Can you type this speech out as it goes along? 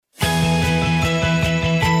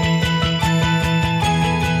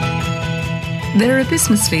There are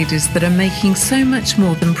business leaders that are making so much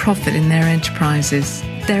more than profit in their enterprises.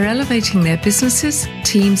 They're elevating their businesses,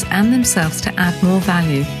 teams, and themselves to add more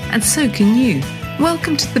value. And so can you.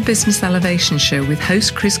 Welcome to the Business Elevation Show with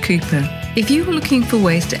host Chris Cooper. If you are looking for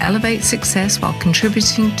ways to elevate success while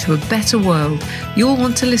contributing to a better world, you'll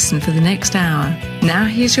want to listen for the next hour. Now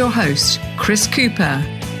here's your host, Chris Cooper.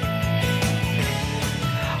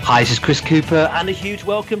 Hi, this is Chris Cooper, and a huge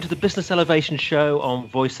welcome to the Business Elevation Show on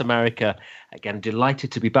Voice America. Again,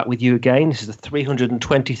 delighted to be back with you again. This is the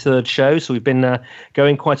 323rd show, so we've been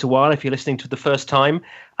going quite a while if you're listening to the first time.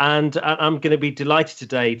 And I'm going to be delighted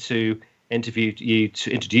today to introduce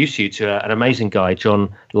you to an amazing guy,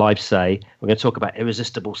 John Livesay. We're going to talk about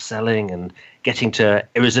irresistible selling and getting to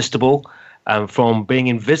irresistible from being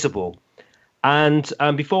invisible. And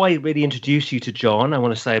before I really introduce you to John, I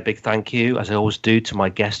want to say a big thank you, as I always do, to my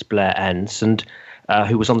guest, Blair Enns, and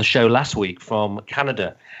who was on the show last week from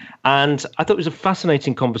Canada. And I thought it was a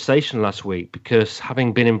fascinating conversation last week because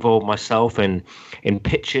having been involved myself in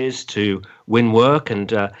pitches to win work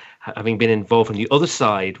and having been involved on the other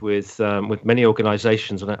side with many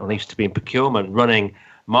organizations, when I used to be in procurement, running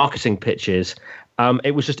marketing pitches,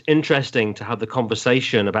 it was just interesting to have the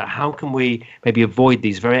conversation about how can we maybe avoid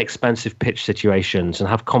these very expensive pitch situations and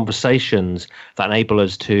have conversations that enable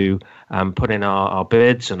us to put in our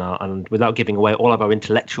bids and without giving away all of our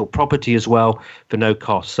intellectual property as well for no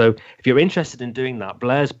cost. So if you're interested in doing that,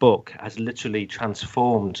 Blair's book has literally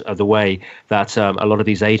transformed the way that a lot of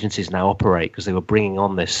these agencies now operate because they were bringing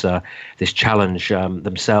on this challenge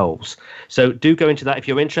themselves. So do go into that if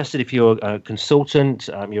you're interested. If you're a consultant,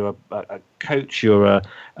 you're a coach, you're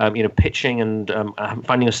pitching and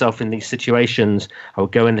finding yourself in these situations, I will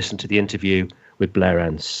go and listen to the interview with Blair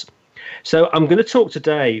Enns. So I'm going to talk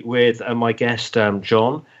today with my guest,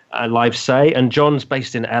 John Livesay, and John's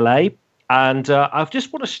based in LA. And I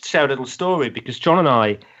just want to share a little story because John and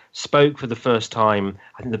I spoke for the first time,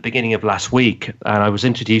 I think, the beginning of last week. And I was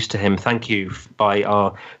introduced to him, thank you, by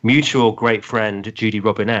our mutual great friend, Judy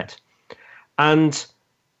Robinette. And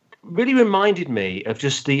really reminded me of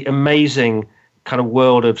just the amazing kind of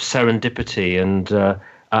world of serendipity and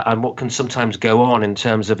what can sometimes go on in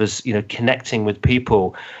terms of us, connecting with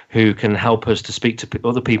people who can help us to speak to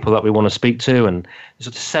other people that we want to speak to, and the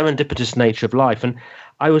sort of serendipitous nature of life. And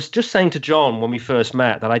I was just saying to John when we first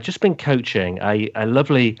met that I'd just been coaching a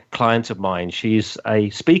lovely client of mine. She's a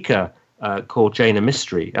speaker called Jana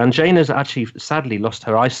Mystery, and Jana's actually sadly lost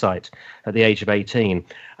her eyesight at the age of 18.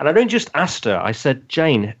 And I don't just asked her. I said,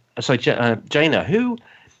 Jana, who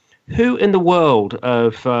in the world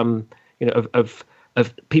of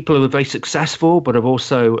people who are very successful but have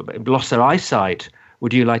also lost their eyesight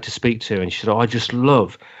would you like to speak to? And she said,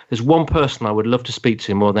 there's one person I would love to speak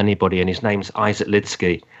to more than anybody, and his name's Isaac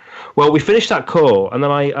Lidsky. Well, we finished that call, and then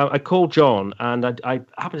I called John, and I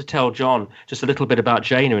happened to tell John just a little bit about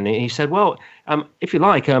Jana, and he said, well, if you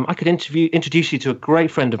like, I could introduce you to a great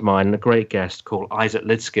friend of mine and a great guest called Isaac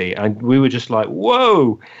Lidsky. And we were just like,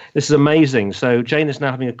 whoa, this is amazing. So Jana's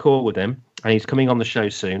now having a call with him, and he's coming on the show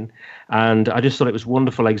soon. And I just thought it was a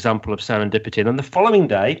wonderful example of serendipity. And then the following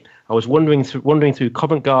day, I was wandering through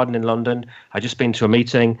Covent Garden in London. I'd just been to a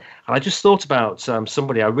meeting, and I just thought about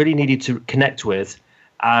somebody I really needed to connect with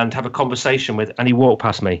and have a conversation with, and he walked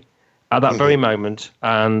past me at that very moment,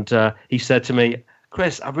 and he said to me,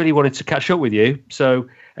 Chris, I really wanted to catch up with you. So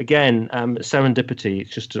again, serendipity, it's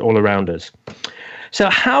just all around us. So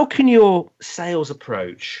how can your sales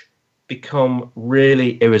approach become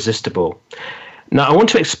really irresistible? Now, I want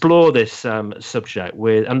to explore this subject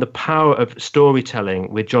and the power of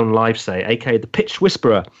storytelling with John Livesay, aka the Pitch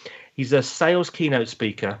Whisperer. He's a sales keynote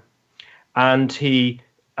speaker, and he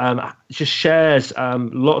just shares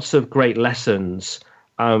lots of great lessons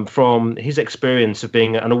from his experience of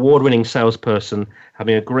being an award-winning salesperson,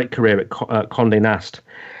 having a great career at Conde Nast.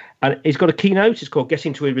 And he's got a keynote, it's called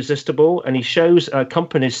Getting to Irresistible, and he shows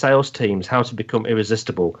companies' sales teams how to become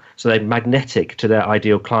irresistible, so they're magnetic to their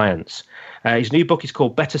ideal clients. His new book is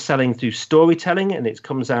called Better Selling Through Storytelling, and it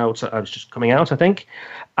comes out, it's just coming out, I think.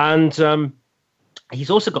 And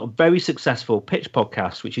he's also got a very successful pitch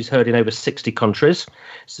podcast, which he's heard in over 60 countries.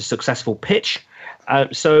 It's a successful pitch.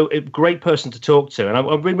 So a great person to talk to. And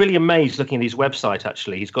I've been really amazed looking at his website,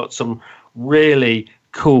 actually. He's got some really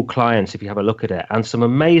cool clients, if you have a look at it, and some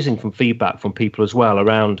amazing feedback from people as well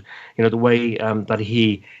around, the way that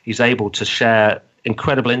he's able to share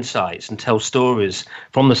incredible insights and tell stories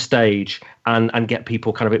from the stage and get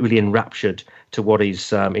people kind of really enraptured to what he's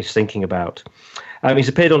thinking about. He's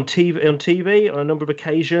appeared on TV on a number of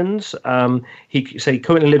occasions. He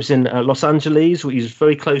currently lives in Los Angeles. He's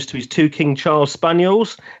very close to his two King Charles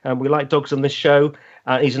Spaniels. We like dogs on this show.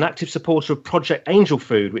 He's an active supporter of Project Angel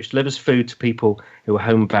Food, which delivers food to people who are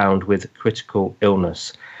homebound with critical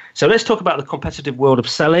illness. So let's talk about the competitive world of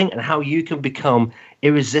selling and how you can become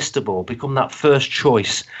irresistible, become that first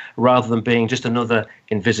choice rather than being just another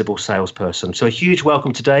invisible salesperson. So a huge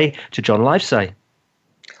welcome today to John Livesay.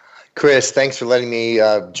 Chris, thanks for letting me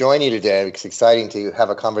join you today. It's exciting to have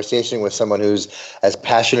a conversation with someone who's as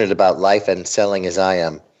passionate about life and selling as I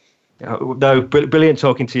am. No, brilliant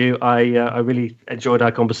talking to you. I really enjoyed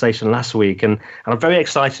our conversation last week, and I'm very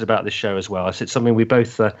excited about this show as well. It's something we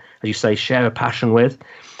both, as you say, share a passion with.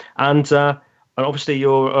 And obviously,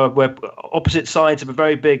 we're opposite sides of a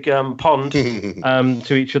very big pond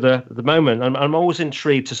to each other at the moment. And I'm always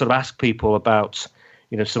intrigued to sort of ask people about,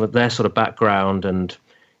 some of their sort of background and,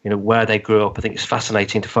 where they grew up. I think it's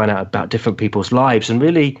fascinating to find out about different people's lives and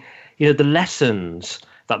really, the lessons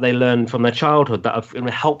that they learned from their childhood that have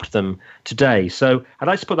helped them today. So I'd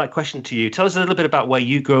like to put that question to you. Tell us a little bit about where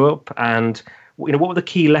you grew up and what were the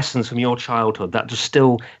key lessons from your childhood that just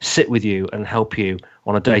still sit with you and help you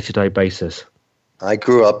on a day-to-day basis? I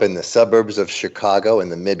grew up in the suburbs of Chicago in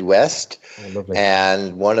the Midwest. Oh, lovely.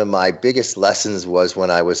 And one of my biggest lessons was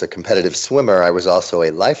when I was a competitive swimmer, I was also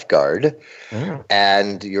a lifeguard. Oh.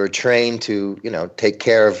 And you're trained to, take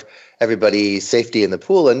care of everybody's safety in the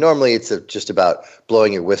pool. And normally it's just about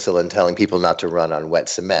blowing your whistle and telling people not to run on wet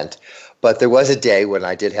cement. But there was a day when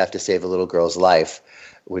I did have to save a little girl's life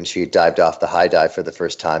when she dived off the high dive for the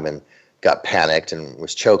first time and got panicked and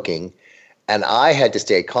was choking. And I had to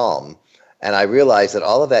stay calm. And I realized that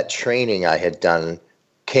all of that training I had done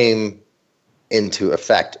came into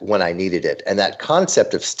effect when I needed it. And that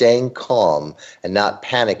concept of staying calm and not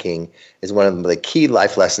panicking is one of the key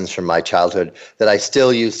life lessons from my childhood that I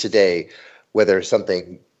still use today, whether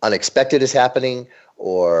something unexpected is happening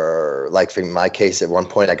or, like in my case, at one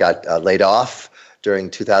point I got laid off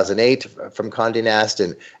during 2008 from Conde Nast,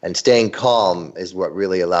 and staying calm is what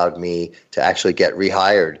really allowed me to actually get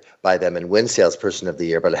rehired by them and win Salesperson of the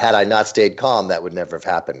Year. But had I not stayed calm, that would never have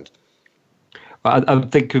happened. I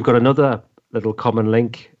think we've got another little common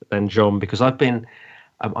link then, John, because I've been,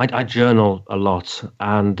 I journal a lot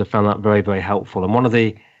and I found that very, very helpful. And one of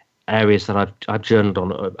the areas that I've journaled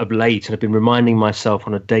on of late and I've been reminding myself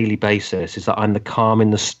on a daily basis is that I'm the calm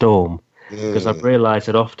in the storm, because I've realized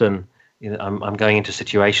that often I'm going into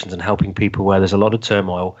situations and helping people where there's a lot of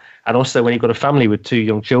turmoil. And also when you've got a family with two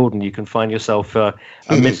young children, you can find yourself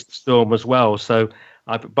amidst the storm as well. So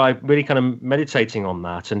by really kind of meditating on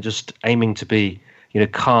that and just aiming to be,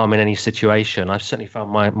 calm in any situation, I've certainly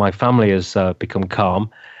found my family has become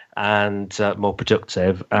calm and more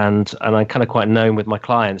productive. And I kind of quite known with my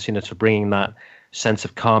clients, to bringing that sense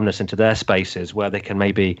of calmness into their spaces where they can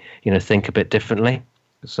maybe, think a bit differently.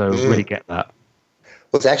 So really get that.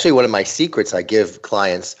 Well, it's actually one of my secrets I give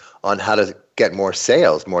clients on how to get more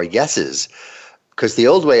sales, more yeses. Because the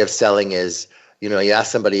old way of selling is, you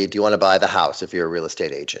ask somebody, do you want to buy the house if you're a real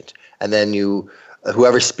estate agent? And then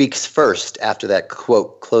whoever speaks first after that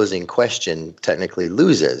quote closing question technically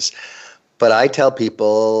loses. But I tell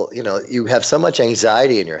people, you have so much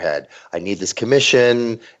anxiety in your head. I need this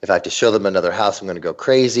commission. If I have to show them another house, I'm going to go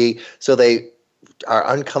crazy. So they are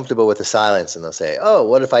uncomfortable with the silence and they'll say, oh,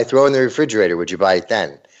 what if I throw in the refrigerator? Would you buy it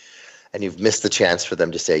then? And you've missed the chance for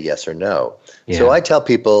them to say yes or no. Yeah. So I tell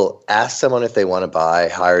people, ask someone if they want to buy,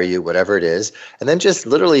 hire you, whatever it is, and then just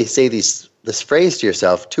literally say this phrase to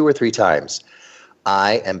yourself 2 or 3 times.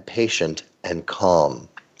 I am patient and calm.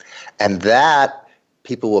 And that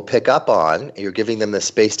people will pick up on. You're giving them the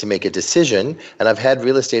space to make a decision. And I've had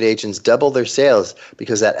real estate agents double their sales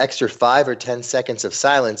because that extra 5 or 10 seconds of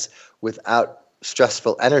silence without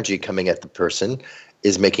stressful energy coming at the person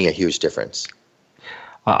is making a huge difference.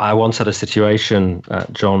 I once had a situation,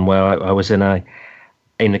 John, where I was in a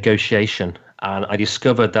negotiation and I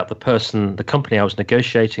discovered that the company I was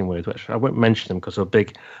negotiating with, which I won't mention them because they're a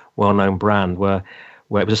big, well-known brand, where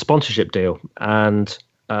it was a sponsorship deal and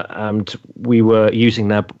we were using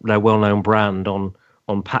their well-known brand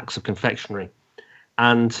on packs of confectionery.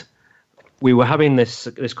 And we were having this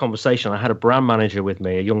conversation. I had a brand manager with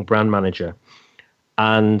me, a young brand manager,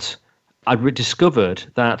 and I discovered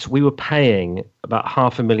that we were paying about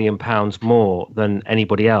 £500,000 more than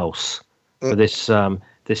anybody else for this to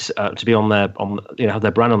be on have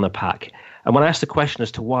their brand on their pack. And when I asked the question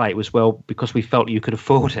as to why, it was because we felt you could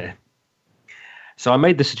afford it. So I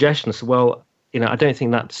made the suggestion. I said, I don't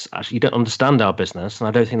think that's actually, you don't understand our business, and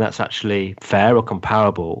I don't think that's actually fair or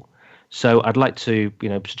comparable. So I'd like to,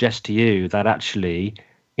 suggest to you that actually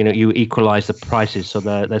you equalize the prices so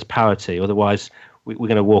there's parity. Otherwise, we're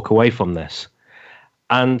going to walk away from this.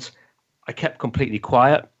 And I kept completely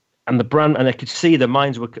quiet. And the brand, and I could see the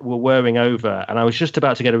minds were whirring over. And I was just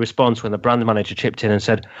about to get a response when the brand manager chipped in and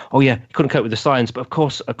said, "Oh yeah, he couldn't cope with the science, but of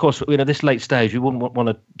course, this late stage, we wouldn't want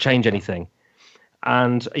to change anything."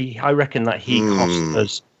 And I reckon that he cost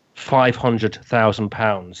us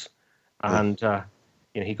 £500,000, and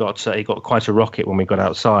he got quite a rocket when we got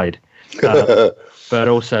outside. But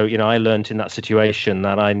also, I learned in that situation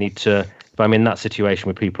that I need to. If I'm in that situation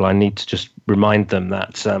with people, I need to just remind them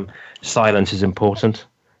that silence is important.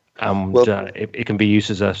 It can be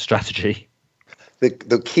used as a strategy.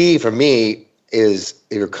 The key for me is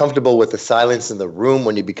you're comfortable with the silence in the room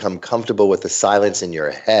when you become comfortable with the silence in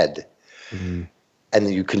your head. Mm-hmm.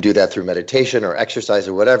 And you can do that through meditation or exercise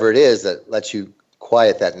or whatever it is that lets you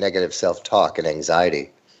quiet that negative self-talk and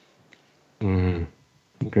anxiety.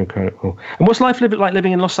 Incredible. And what's life like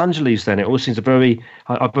living in Los Angeles then? It always seems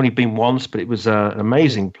I've only been once, but it was an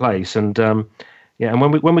amazing place. And and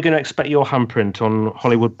when we're going to expect your handprint on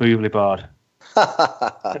Hollywood Boulevard?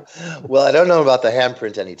 Well, I don't know about the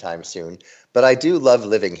handprint anytime soon, but I do love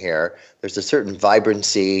living here. There's a certain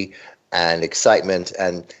vibrancy and excitement,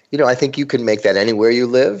 and I think you can make that anywhere you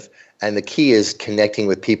live. And the key is connecting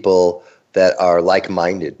with people that are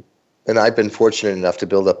like-minded. And I've been fortunate enough to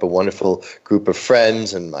build up a wonderful group of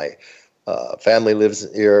friends, and my family lives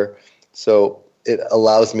here, so it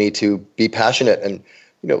allows me to be passionate. And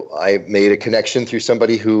I made a connection through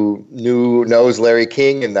somebody who knows Larry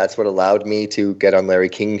King, and that's what allowed me to get on Larry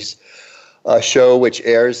King's show, which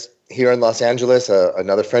airs here in Los Angeles.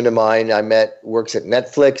 Another friend of mine I met works at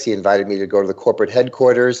Netflix. He invited me to go to the corporate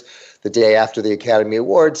headquarters the day after the Academy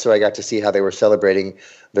Awards, so I got to see how they were celebrating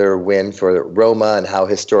their win for Roma and how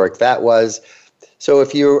historic that was. So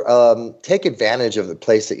if you take advantage of the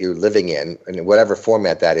place that you're living in whatever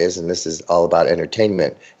format that is, and this is all about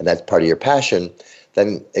entertainment, and that's part of your passion,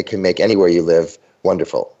 then it can make anywhere you live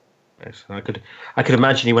wonderful. Yes, I could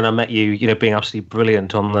imagine you when I met you, being absolutely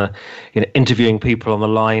brilliant on the, interviewing people on the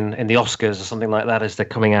line in the Oscars or something like that as they're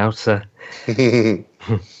coming out. Well,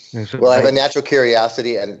 I have a natural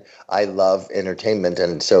curiosity, and I love entertainment,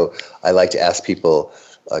 and so I like to ask people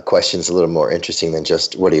questions a little more interesting than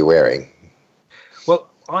just "What are you wearing?" Well,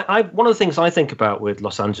 I one of the things I think about with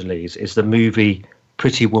Los Angeles is the movie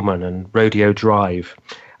Pretty Woman and Rodeo Drive.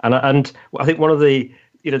 And I think one of the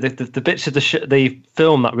the bits of the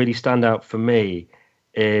film that really stand out for me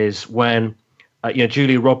is when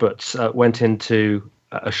Julia Roberts went into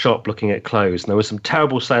a shop looking at clothes, and there were some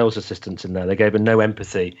terrible sales assistants in there. They gave her no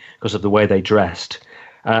empathy because of the way they dressed.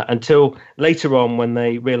 Until later on, when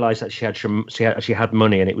they realised that she actually had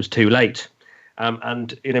money, and it was too late.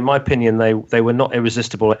 And in my opinion, they were not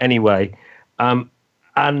irresistible anyway.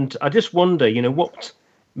 And I just wonder, what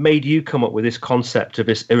made you come up with this concept of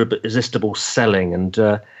this irresistible selling,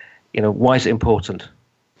 and why is it important?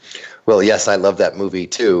 Well, yes, I love that movie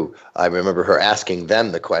too. I remember her asking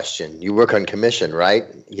them the question, "You work on commission, right?"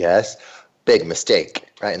 "Yes." "Big mistake,"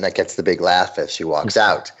 right? And that gets the big laugh as she walks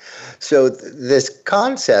out. So this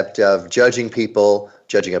concept of judging people,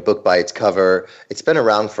 judging a book by its cover, it's been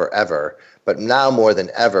around forever, but now more than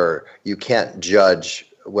ever, you can't judge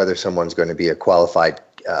whether someone's going to be a qualified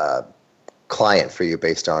client for you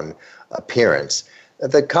based on appearance.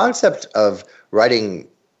 The concept of writing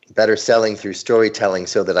better selling through storytelling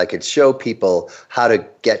so that I could show people how to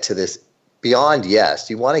get to this beyond yes,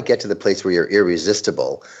 you want to get to the place where you're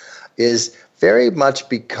irresistible, is very much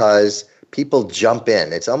because people jump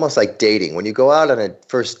in. It's almost like dating. When you go out on a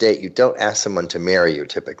first date, you don't ask someone to marry you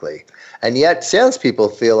typically. And yet salespeople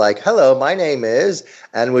feel like, "Hello, my name is,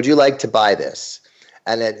 and would you like to buy this?"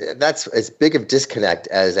 And that's as big of disconnect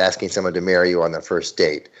as asking someone to marry you on the first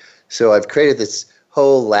date. So I've created this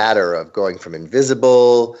whole ladder of going from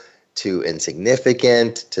invisible to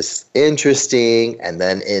insignificant to interesting and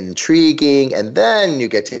then intriguing, and then you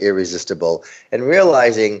get to irresistible, and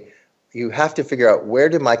realizing you have to figure out, where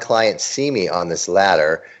do my clients see me on this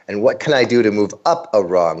ladder, and what can I do to move up a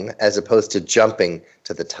rung as opposed to jumping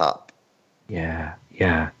to the top? Yeah.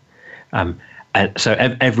 And so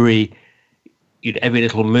every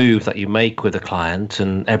little move that you make with a client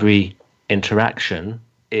and every interaction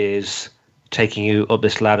is taking you up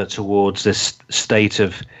this ladder towards this state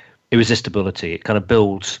of irresistibility. It kind of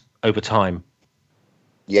builds over time.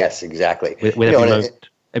 Yes, exactly. With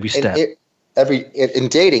every step. In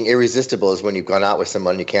dating, irresistible is when you've gone out with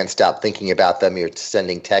someone, you can't stop thinking about them, you're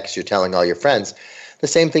sending texts, you're telling all your friends. The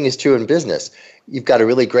same thing is true in business. You've got a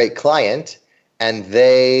really great client, and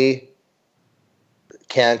they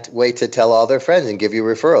can't wait to tell all their friends and give you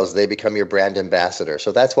referrals. They become your brand ambassador.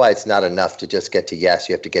 So that's why it's not enough to just get to yes.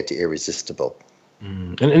 You have to get to irresistible.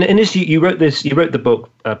 And this, you wrote the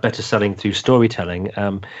book Better Selling Through Storytelling.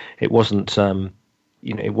 It wasn't,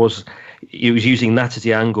 it was using that as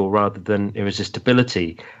the angle rather than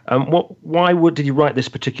irresistibility. Did you write this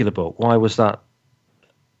particular book? Why was that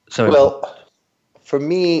so important? Well, for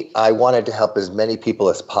me, I wanted to help as many people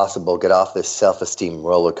as possible get off this self-esteem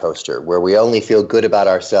roller coaster where we only feel good about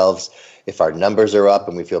ourselves if our numbers are up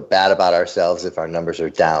and we feel bad about ourselves if our numbers are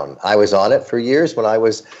down. I was on it for years when I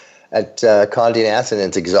was at Conde Nast, and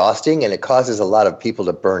it's exhausting, and it causes a lot of people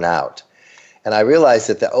to burn out. And I realized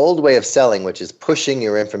that the old way of selling, which is pushing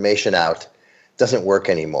your information out, doesn't work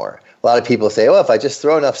anymore. A lot of people say, if I just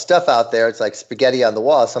throw enough stuff out there, it's like spaghetti on the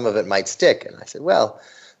wall, some of it might stick. And I said, well,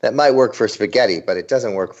 that might work for spaghetti, but it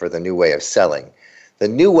doesn't work for the new way of selling. The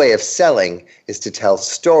new way of selling is to tell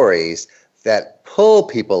stories that pull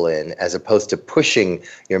people in as opposed to pushing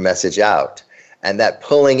your message out. And that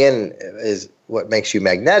pulling in is what makes you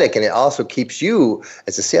magnetic, and it also keeps you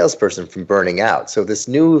as a salesperson from burning out. So this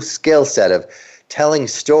new skill set of telling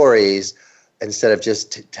stories instead of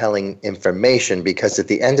just telling information, because at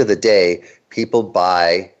the end of the day, people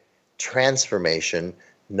buy transformation,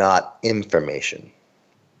 not information.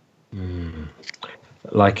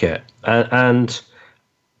 Like it. And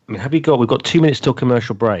I mean, we've got 2 minutes till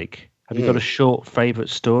commercial break. Have you got a short favorite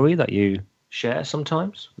story that you share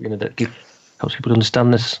sometimes? That helps people to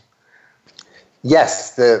understand this.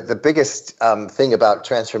 Yes, the biggest thing about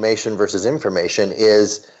transformation versus information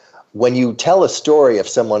is when you tell a story of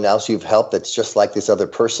someone else you've helped that's just like this other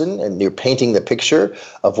person, and you're painting the picture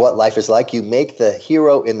of what life is like, you make the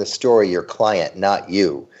hero in the story your client, not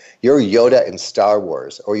you. You're Yoda in Star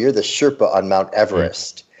Wars, or you're the Sherpa on Mount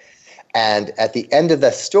Everest. And at the end of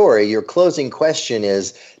that story, your closing question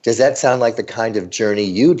is, does that sound like the kind of journey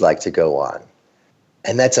you'd like to go on?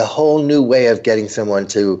 And that's a whole new way of getting someone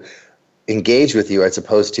to engage with you as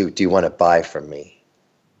opposed to, do you want to buy from me?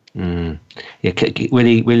 Yeah,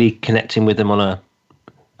 really connecting with them on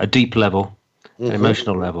a deep level, an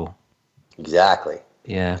emotional level. Exactly.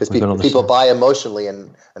 Yeah. Because people buy emotionally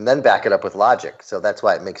and then back it up with logic. So that's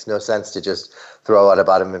why it makes no sense to just throw out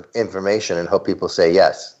about information and hope people say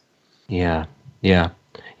yes. Yeah.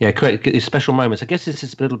 Correct. These special moments. I guess this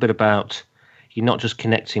is a little bit about you're not just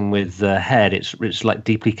connecting with the head. It's like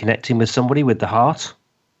deeply connecting with somebody with the heart.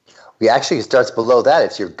 Actually, it starts below that.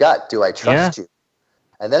 It's your gut. Do I trust you?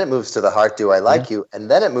 And then it moves to the heart. Do I like you? And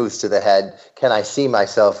then it moves to the head. Can I see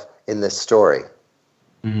myself in this story?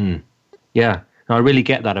 Yeah. No, I really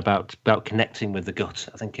get that about connecting with the gut.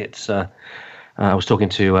 I think it's. I was talking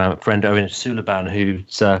to a friend Owen Sulaban, who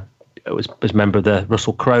was a member of the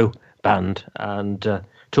Russell Crowe band, and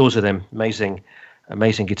tours with him. Amazing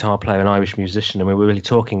guitar player, an Irish musician, and we were really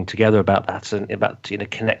talking together about that and about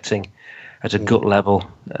connecting at a gut level,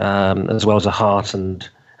 as well as a heart and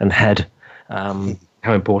head.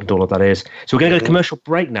 How important all of that is. So we're going to go to commercial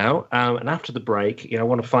break now, and after the break, I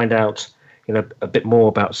want to find out, a bit more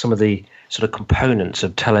about some of the sort of components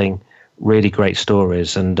of telling really great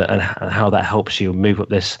stories and how that helps you move up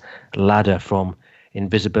this ladder from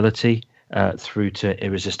invisibility through to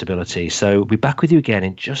irresistibility. So we'll be back with you again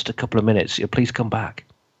in just a couple of minutes. Please come back.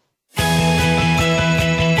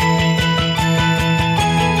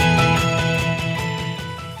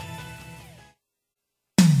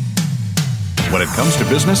 When it comes to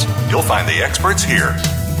business, you'll find the experts here.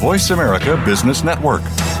 Voice America Business Network.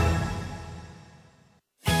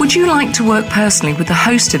 Would you like to work personally with the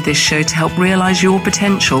host of this show to help realize your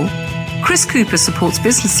potential? Chris Cooper supports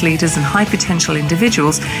business leaders and high potential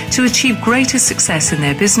individuals to achieve greater success in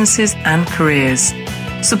their businesses and careers.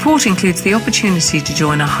 Support includes the opportunity to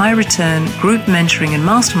join a high return group mentoring and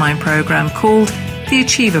mastermind program called the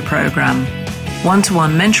Achiever Program.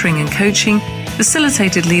 One-to-one mentoring and coaching,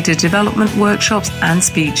 facilitated leader development workshops and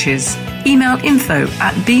speeches. Email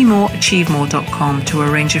info@bemoreachievemore.com to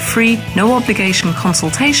arrange a free, no-obligation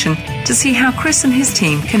consultation to see how Chris and his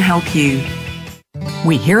team can help you.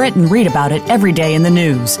 We hear it and read about it every day in the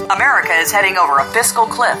news. America is heading over a fiscal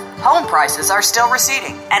cliff. Home prices are still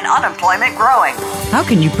receding and unemployment growing. How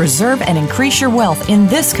can you preserve and increase your wealth in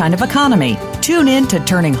this kind of economy? Tune in to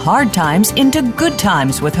Turning Hard Times into Good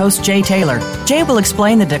Times with host Jay Taylor. Jay will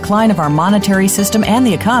explain the decline of our monetary system and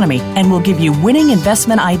the economy, and will give you winning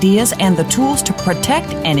investment ideas and the tools to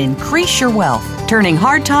protect and increase your wealth. Turning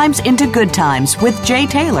Hard Times into Good Times with Jay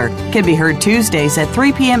Taylor can be heard Tuesdays at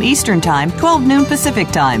 3 p.m. Eastern Time, 12 noon Pacific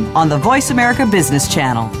Time on the Voice America Business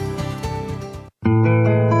Channel.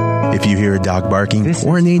 If you hear hear a dog barking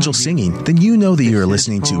or an angel singing, then you know that you are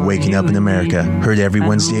listening to Waking Up in America. Heard every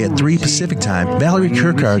Wednesday at 3 Pacific Time, Valerie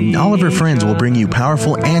Kirkard and all of her friends will bring you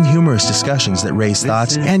powerful and humorous discussions that raise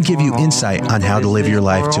thoughts and give you insight on how to live your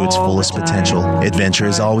life to its fullest potential. Adventure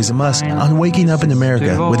is always a must on Waking Up in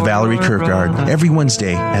America with Valerie Kirkard every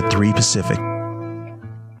Wednesday at 3 Pacific.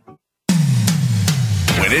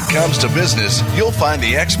 When it comes to business, you'll find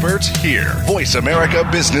the experts here. Voice America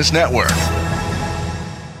Business Network.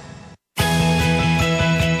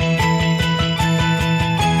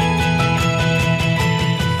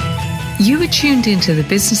 You are tuned into the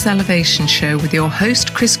Business Elevation Show with your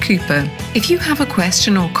host, Chris Cooper. If you have a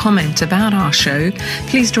question or comment about our show,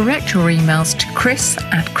 please direct your emails to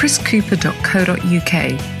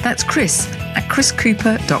chris@chriscooper.co.uk. That's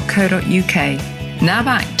chris@chriscooper.co.uk. Now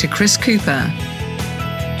back to Chris Cooper.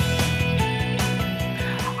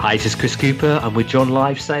 Hi, this is Chris Cooper. I'm with John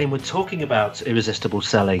Livesay, and we're talking about irresistible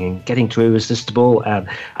selling and getting to irresistible, and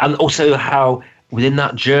also how within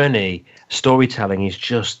that journey, storytelling is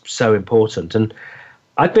just so important. And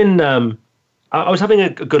I've been, I was having a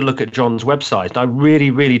good look at John's website. I really,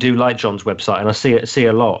 really do like John's website, and I see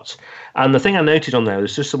a lot. And the thing I noted on there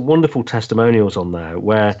is just some wonderful testimonials on there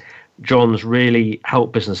where John's really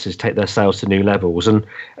helped businesses take their sales to new levels. And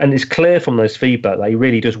it's clear from those feedback that he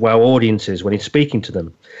really does wow audiences when he's speaking to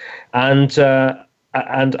them. And I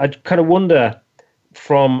kind of wonder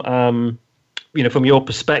from your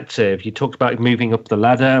perspective, you talked about moving up the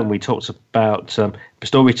ladder, and we talked about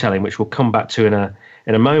storytelling, which we'll come back to in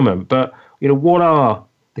a moment. But what are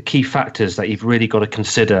the key factors that you've really got to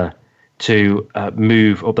consider to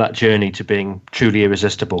move up that journey to being truly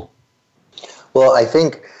irresistible? Well, I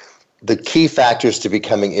think the key factors to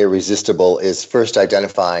becoming irresistible is first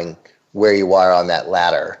identifying where you are on that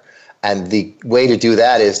ladder. And the way to do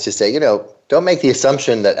that is to say, don't make the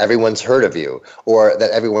assumption that everyone's heard of you or that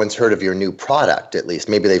everyone's heard of your new product, at least.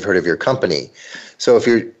 Maybe they've heard of your company. So if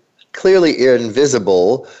you're clearly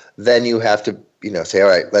invisible, then you have to, say, all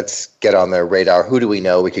right, let's get on their radar. Who do we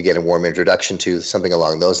know we could get a warm introduction to, something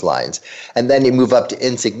along those lines. And then you move up to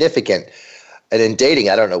insignificant. And in dating,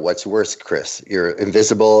 I don't know what's worse, Chris. You're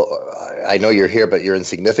invisible. I know you're here, but you're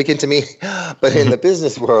insignificant to me. But in the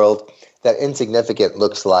business world, that insignificant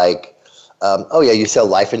looks like, you sell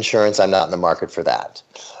life insurance. I'm not in the market for that.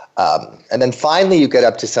 And then finally, you get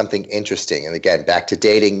up to something interesting. And again, back to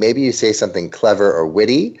dating, maybe you say something clever or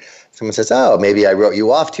witty. Someone says, maybe I wrote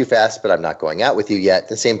you off too fast, but I'm not going out with you yet.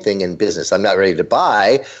 The same thing in business. I'm not ready to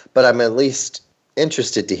buy, but I'm at least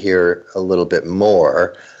interested to hear a little bit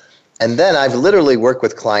more. And then I've literally worked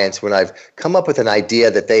with clients when I've come up with an idea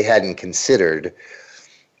that they hadn't considered.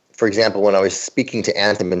 For example, when I was speaking to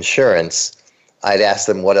Anthem Insurance, I'd asked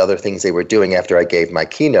them what other things they were doing after I gave my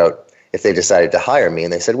keynote if they decided to hire me.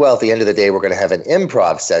 And they said, well, at the end of the day, we're going to have an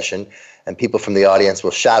improv session, and people from the audience will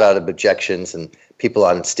shout out objections, and people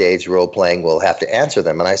on stage role-playing will have to answer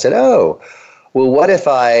them. And I said, what if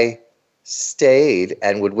I stayed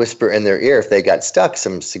and would whisper in their ear if they got stuck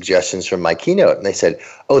some suggestions from my keynote? And they said,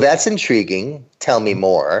 that's intriguing. Tell me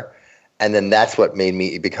more. And then that's what made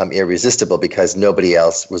me become irresistible, because nobody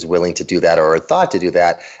else was willing to do that or thought to do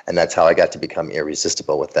that. And that's how I got to become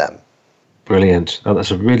irresistible with them. Brilliant. Oh,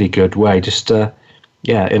 that's a really good way. Just, and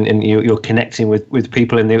you're connecting with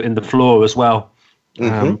people in the floor as well.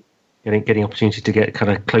 Mm-hmm. Getting opportunity to get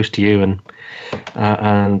kind of close to you and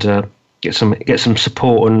get some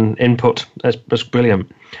support and input. That's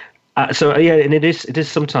brilliant. And it is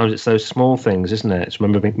sometimes it's those small things, isn't it? It's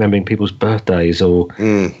remembering people's birthdays, or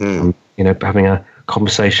having a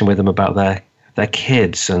conversation with them about their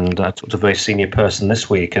kids. And I talked to a very senior person this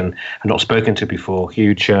week, and not spoken to before.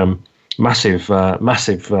 Huge, massive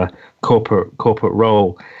corporate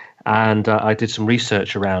role, and I did some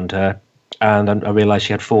research around her. And I realized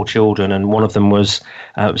she had 4 children, and one of them was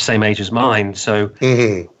same age as mine. So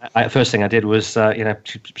first thing I did was,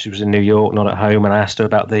 she was in New York, not at home, and I asked her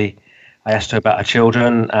about her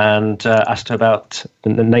children, and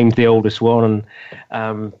named the oldest one,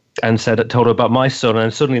 and told her about my son.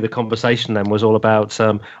 And suddenly the conversation then was all about,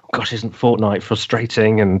 isn't Fortnite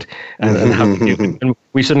frustrating? And how and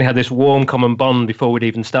we suddenly had this warm common bond before we'd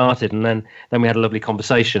even started, and then we had a lovely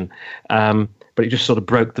conversation. But it just sort of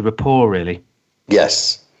broke the rapport, really.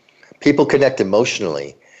 Yes. People connect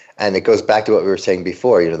emotionally. And it goes back to what we were saying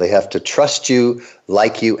before. They have to trust you,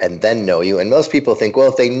 like you, and then know you. And most people think, well,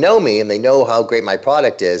 if they know me and they know how great my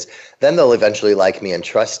product is, then they'll eventually like me and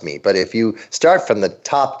trust me. But if you start from the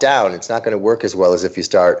top down, it's not going to work as well as if you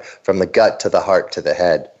start from the gut to the heart to the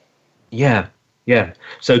head. Yeah.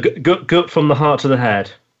 So gut from the heart to the head.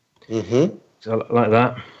 Mm-hmm. So like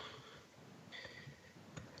that.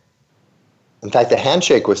 In fact, the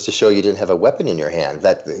handshake was to show you didn't have a weapon in your hand.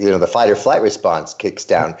 That, the fight or flight response kicks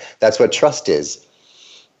down. That's what trust is.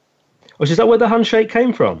 Oh, is that where the handshake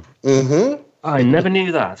came from? Mm-hmm. I never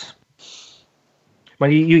knew that.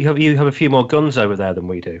 Well, you have a few more guns over there than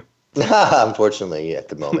we do. Unfortunately, at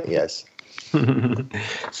the moment, yes.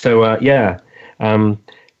 So I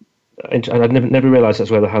never realised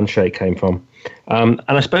that's where the handshake came from. And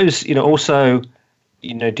I suppose also,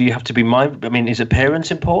 do you have to be mindful? I mean, is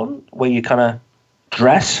appearance important? Where you kind of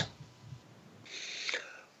dress?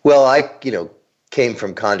 Well, I came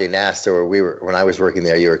from Conde Nast, or when I was working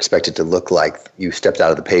there, you were expected to look like you stepped out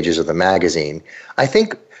of the pages of the magazine. I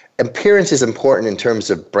think appearance is important in terms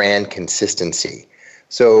of brand consistency.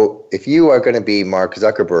 So if you are going to be Mark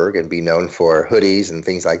Zuckerberg and be known for hoodies and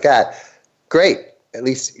things like that, great. At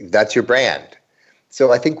least that's your brand.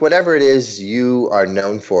 So I think whatever it is you are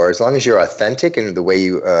known for, as long as you're authentic in the way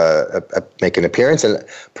you make an appearance, and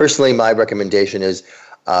personally my recommendation is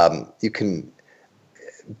you can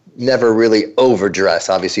never really overdress.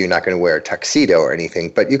 Obviously, you're not going to wear a tuxedo or anything,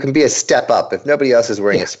 but you can be a step up. If nobody else is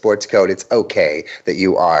wearing a sports coat, it's okay that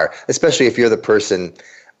you are, especially if you're the person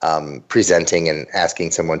presenting and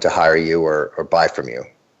asking someone to hire you or buy from you.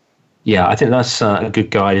 Yeah, I think that's a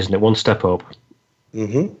good guide, isn't it? One step up.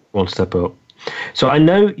 Mm-hmm. One step up. So I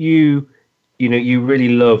know you really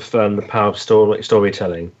love the power of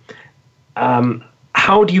storytelling.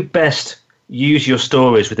 How do you best use your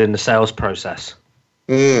stories within the sales process?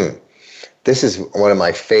 This is one of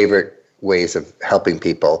my favorite ways of helping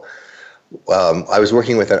people. I was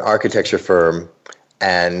working with an architecture firm,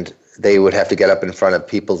 and they would have to get up in front of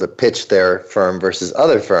people to pitch their firm versus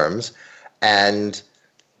other firms, and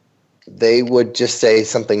they would just say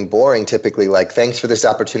something boring, typically like, "Thanks for this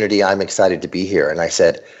opportunity. I'm excited to be here." And I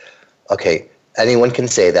said, "Okay, anyone can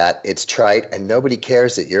say that. It's trite, and nobody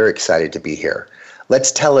cares that you're excited to be here.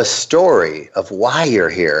 Let's tell a story of why you're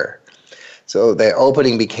here." So the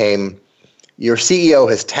opening became, "Your CEO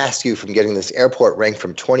has tasked you from getting this airport ranked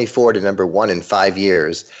from 24 to number 1 in 5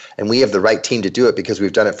 years, and we have the right team to do it because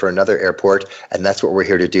we've done it for another airport, and that's what we're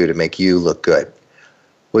here to do, to make you look good.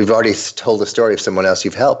 We've already told a story of someone else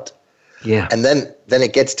you've helped." Yeah. And then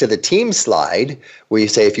it gets to the team slide where you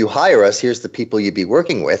say, "If you hire us, here's the people you'd be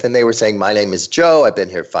working with." And they were saying, "My name is Joe. I've been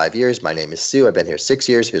here 5 years. My name is Sue. I've been here 6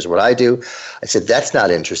 years. Here's what I do." I said, "That's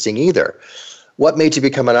not interesting either. What made you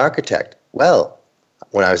become an architect?" "Well,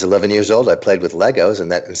 when I was 11 years old, I played with Legos,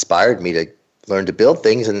 and that inspired me to learn to build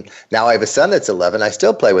things. And now I have a son that's 11. I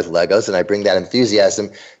still play with Legos, and I bring that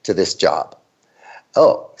enthusiasm to this job."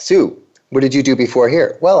 "Oh, Sue, what did you do before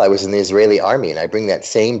here?" "Well, I was in the Israeli army, and I bring that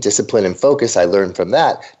same discipline and focus I learned from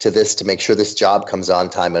that to this to make sure this job comes on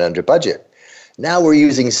time and under budget. Now we're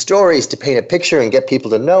using stories to paint a picture and get people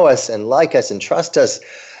to know us and like us and trust us.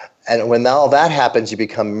 And when all that happens, you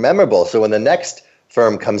become memorable. So when the next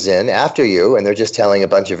firm comes in after you and they're just telling a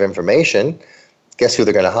bunch of information, guess who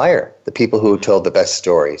they're going to hire? The people who told the best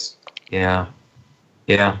stories." Yeah.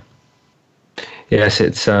 Yes,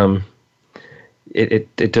 it's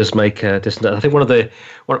it does make a difference. I think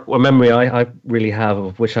one memory I really have,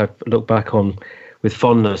 of which I look back on with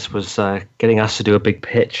fondness, was getting asked to do a big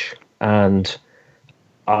pitch, and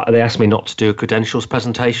they asked me not to do a credentials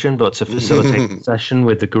presentation, but to facilitate a session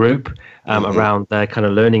with the group around their kind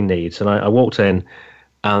of learning needs. And I walked in,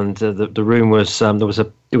 and the room was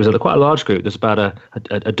it was quite a large group. There's about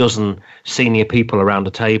a dozen senior people around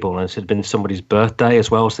the table, and it had been somebody's birthday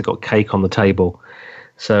as well, so they got cake on the table.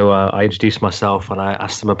 So I introduced myself, and I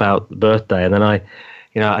asked them about the birthday, and then I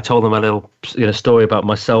told them a little story about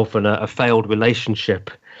myself and a failed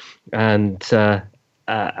relationship, and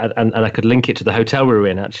I could link it to the hotel we were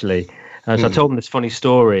in, actually. So I told them this funny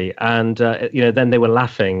story, and then they were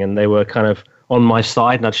laughing, and they were kind of on my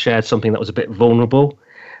side, and I'd shared something that was a bit vulnerable.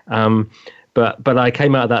 But I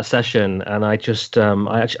came out of that session, and I just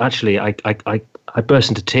I burst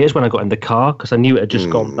into tears when I got in the car, because I knew it had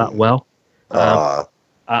just gone that well.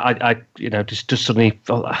 I just suddenly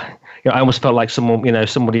felt, I almost felt like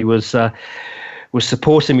somebody was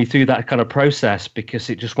supporting me through that kind of process, because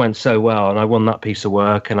it just went so well, and I won that piece of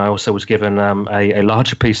work, and I also was given a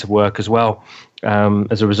larger piece of work as well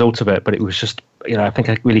as a result of it. But it was just, I think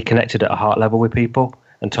I really connected at a heart level with people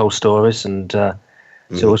and told stories, and so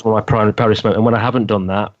it was one of my proudest moments. And when I haven't done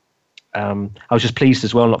that, I was just pleased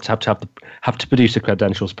as well not to have to produce a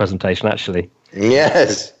credentials presentation. Actually,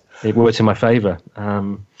 yes, it worked in my favour.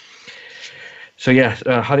 So yeah,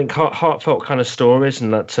 I think heartfelt kind of stories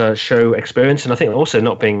and that show experience, and I think also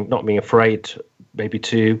not being afraid maybe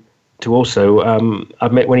to also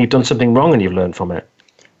admit when you've done something wrong and you've learned from it.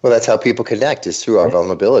 Well, that's how people connect, is through our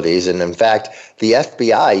vulnerabilities. And in fact, the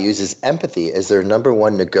FBI uses empathy as their number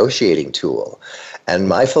one negotiating tool. And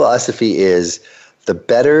my philosophy is the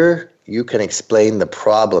better you can explain the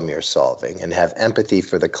problem you're solving and have empathy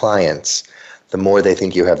for the clients, the more they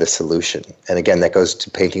think you have the solution. And again, that goes to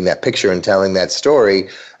painting that picture and telling that story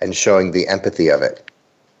and showing the empathy of it.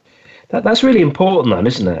 That's really important, then,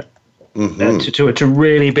 isn't it? Mm-hmm. To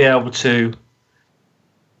really be able to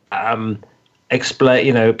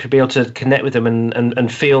explain, to be able to connect with them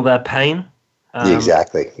and feel their pain.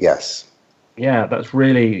 Exactly. Yes. Yeah, that's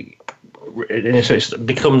really. So it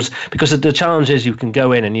becomes, because the challenge is you can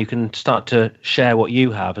go in and you can start to share what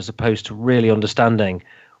you have as opposed to really understanding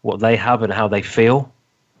what they have and how they feel.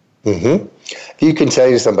 Mm-hmm. If you can tell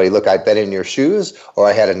to somebody, look, I've been in your shoes, or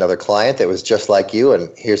I had another client that was just like you, and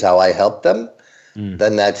here's how I helped them,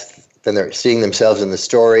 then they're seeing themselves in the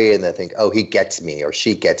story, and they think, oh, he gets me or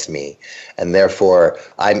she gets me, and therefore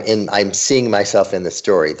I'm seeing myself in the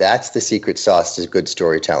story. That's the secret sauce to good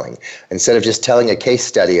storytelling. Instead of just telling a case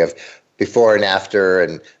study of before and after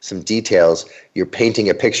and some details, you're painting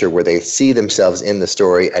a picture where they see themselves in the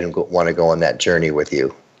story and want to go on that journey with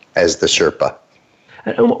you as the Sherpa.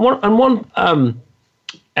 And one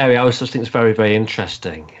area I always just think is very, very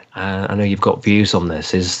interesting, I know you've got views on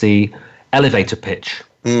this, is the elevator pitch.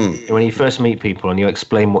 When you first meet people and you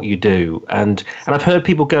explain what you do, and I've heard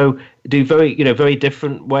people do very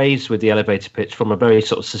different ways with the elevator pitch, from a very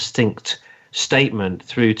sort of succinct statement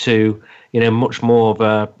through to much more of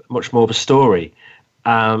a story,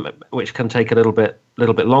 which can take a little bit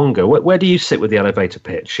longer. Where do you sit with the elevator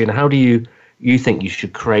pitch? How do you think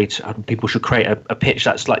people should create a pitch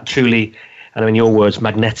that's like truly, and in your words,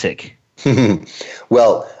 magnetic?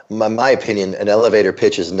 Well, my opinion, an elevator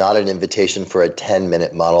pitch is not an invitation for a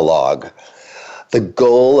 10-minute monologue. The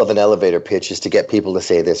goal of an elevator pitch is to get people to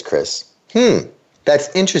say this, Chris. That's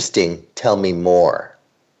interesting. Tell me more.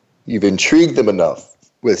 You've intrigued them enough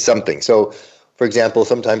with something. So, for example,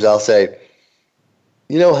 sometimes I'll say,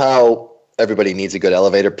 you know how everybody needs a good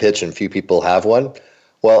elevator pitch and few people have one?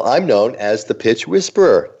 Well, I'm known as the pitch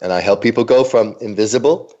whisperer, and I help people go from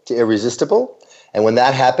invisible to irresistible. And when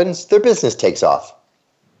that happens, their business takes off.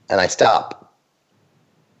 And I stop.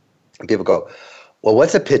 And people go, well,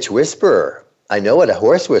 what's a pitch whisperer? I know what a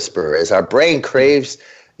horse whisperer is. Our brain craves,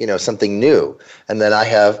 something new. And then I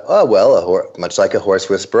have, much like a horse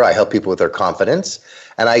whisperer, I help people with their confidence.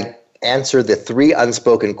 And I answer the 3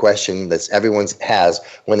 unspoken questions that everyone has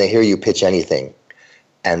when they hear you pitch anything.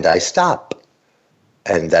 And I stop.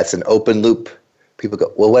 And that's an open loop. People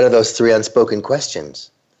go, well, what are those 3 unspoken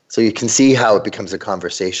questions? So you can see how it becomes a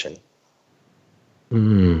conversation.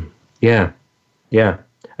 Yeah.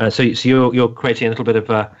 So you're creating a little bit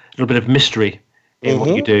of mystery in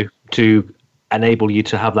what you do to enable you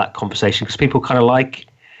to have that conversation, because people kind of like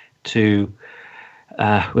to,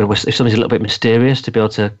 if something's a little bit mysterious, to be able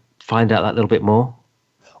to find out that little bit more.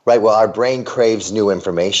 Right. Well, our brain craves new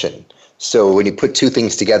information. So when you put 2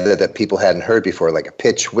 things together that people hadn't heard before, like a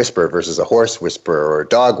pitch whisperer versus a horse whisperer or a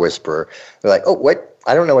dog whisperer, they're like, oh, what?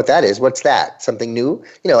 I don't know what that is. What's that? Something new?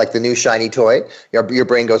 Like the new shiny toy. Your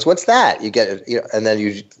brain goes, what's that? You get it, and then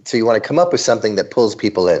you want to come up with something that pulls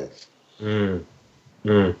people in.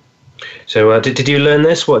 So did you learn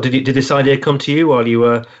this? Did this idea come to you while you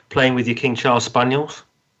were playing with your King Charles Spaniels?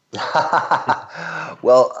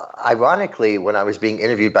 Well, ironically, when I was being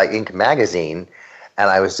interviewed by Inc. magazine, and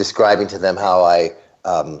I was describing to them how I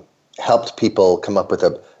helped people come up with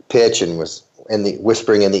a pitch and was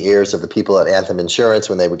whispering in the ears of the people at Anthem Insurance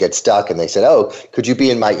when they would get stuck, and they said, oh, could you be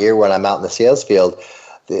in my ear when I'm out in the sales field?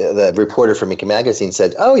 The reporter from Inc. magazine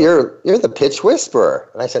said, oh, you're the pitch whisperer.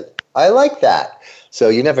 And I said, I like that. So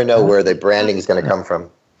you never know where the branding is going to come from.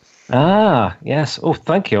 Ah, yes. Oh,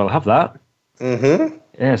 thank you. I'll have that. Mm-hmm.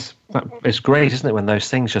 Yes. It's great, isn't it, when those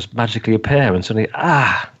things just magically appear and suddenly,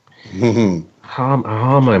 aha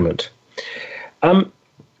moment.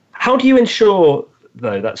 How do you ensure,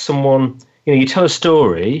 though, that someone, you tell a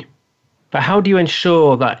story, but how do you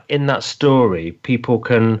ensure that in that story people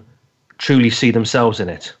can truly see themselves in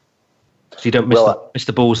it, so you don't miss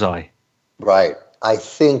the bullseye? Right. I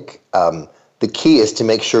think the key is to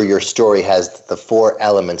make sure your story has the 4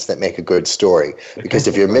 elements that make a good story. Okay. Because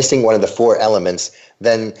if you're missing one of the 4 elements,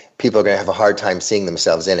 then people are going to have a hard time seeing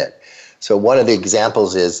themselves in it. So one of the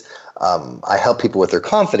examples is I help people with their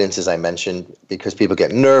confidence, as I mentioned, because people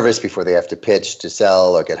get nervous before they have to pitch to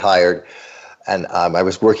sell or get hired. And I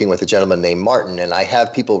was working with a gentleman named Martin, and I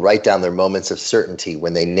have people write down their moments of certainty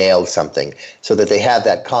when they nailed something so that they have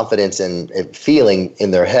that confidence and feeling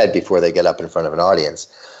in their head before they get up in front of an audience.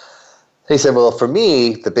 He said, well, for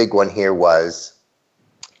me, the big one here was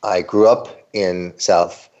I grew up in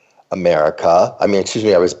South America.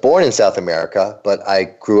 I was born in South America, but I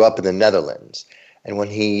grew up in the Netherlands. And when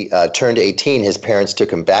he turned 18, his parents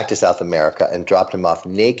took him back to South America and dropped him off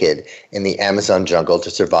naked in the Amazon jungle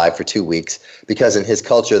to survive for 2 weeks, because in his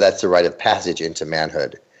culture, that's the rite of passage into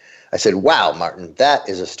manhood. I said, wow, Martin, that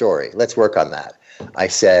is a story. Let's work on that. I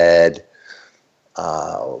said,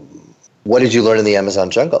 what did you learn in the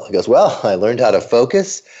Amazon jungle? He goes, well, I learned how to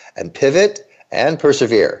focus and pivot and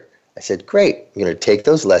persevere. I said, great. You're going to take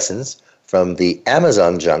those lessons from the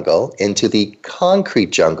Amazon jungle into the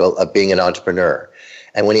concrete jungle of being an entrepreneur.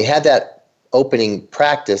 And when he had that opening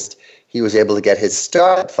practiced, he was able to get his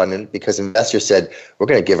startup funded because investors said, we're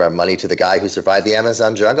going to give our money to the guy who survived the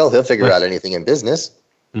Amazon jungle. He'll figure out anything in business.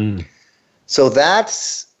 So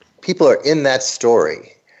people are in that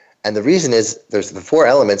story. And the reason is there's the 4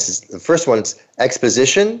 elements. The first one's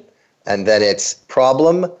exposition, and then it's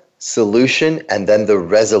problem, solution, and then the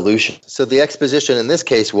resolution. So the exposition in this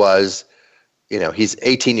case was, he's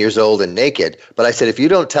 18 years old and naked. But I said, if you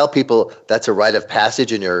don't tell people that's a rite of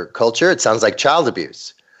passage in your culture, it sounds like child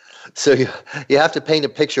abuse. So you have to paint a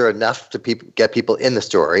picture enough to get people in the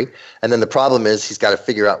story. And then the problem is he's got to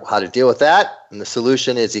figure out how to deal with that. And the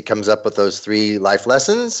solution is he comes up with those 3 life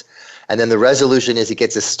lessons. And then the resolution is he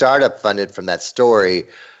gets a startup funded from that story.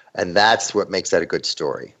 And that's what makes that a good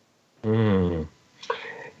story.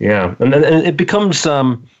 Yeah. And it becomes,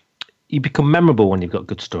 you become memorable when you've got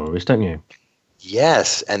good stories, don't you?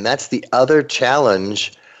 Yes, and that's the other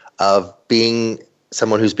challenge of being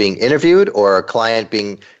someone who's being interviewed or a client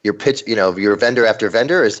being your pitch, your vendor after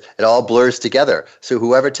vendor, is it all blurs together. So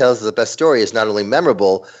whoever tells the best story is not only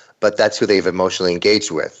memorable, but that's who they've emotionally engaged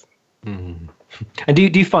with. Mm-hmm. And do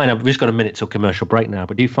you find, we've just got a minute till commercial break now,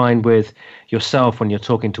 but do you find with yourself when you're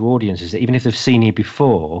talking to audiences that even if they've seen you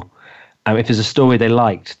before, if there's a story they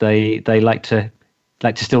liked, they like to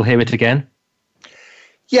still hear it again?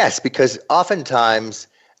 Yes, because oftentimes,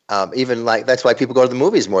 that's why people go to the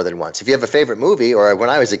movies more than once. If you have a favorite movie, or when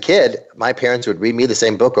I was a kid, my parents would read me the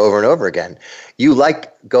same book over and over again. You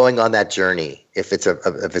like going on that journey if it's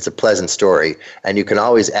a pleasant story, and you can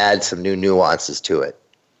always add some new nuances to it.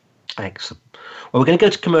 Excellent. Well, we're going to go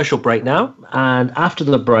to commercial break now, and after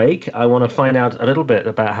the break, I want to find out a little bit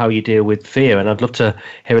about how you deal with fear, and I'd love to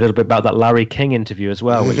hear a little bit about that Larry King interview as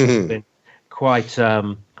well, which has been quite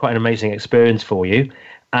an amazing experience for you.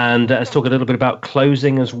 And let's talk a little bit about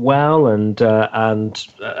closing as well, and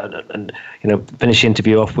finish the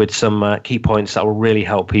interview off with some key points that will really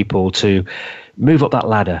help people to move up that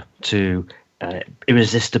ladder to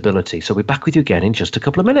irresistibility. So we'll be back with you again in just a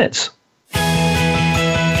couple of minutes.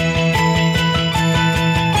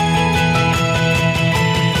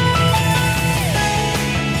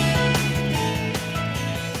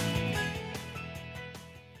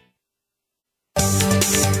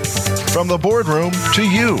 From the boardroom to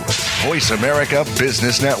you, Voice America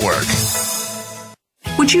Business Network.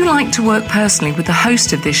 Would you like to work personally with the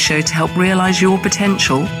host of this show to help realize your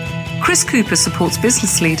potential? Chris Cooper supports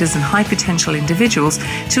business leaders and high potential individuals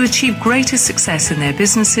to achieve greater success in their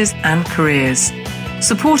businesses and careers.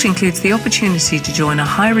 Support includes the opportunity to join a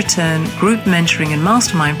high return group mentoring and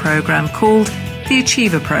mastermind program called the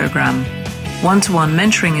Achiever Program. One-to-one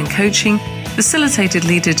mentoring and coaching, facilitated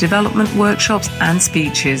leader development workshops and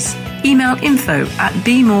speeches. Email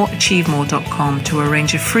info@bemoreachievemore.com to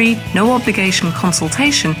arrange a free, no-obligation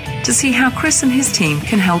consultation to see how Chris and his team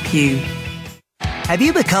can help you. Have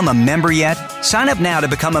you become a member yet? Sign up now to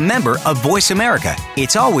become a member of Voice America.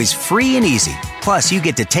 It's always free and easy. Plus, you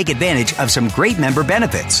get to take advantage of some great member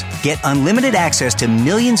benefits. Get unlimited access to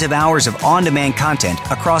millions of hours of on-demand content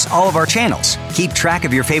across all of our channels. Keep track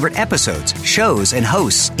of your favorite episodes, shows, and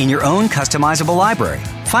hosts in your own customizable library.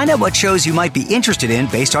 Find out what shows you might be interested in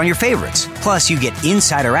based on your favorites. Plus, you get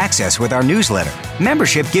insider access with our newsletter.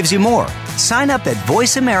 Membership gives you more. Sign up at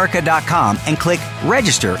voiceamerica.com and click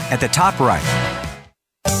register at the top right.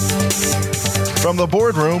 From the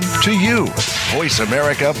boardroom to you, Voice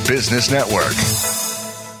America Business Network.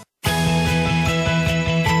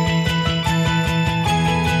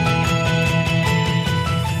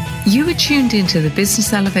 You are tuned into the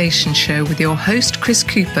Business Elevation Show with your host, Chris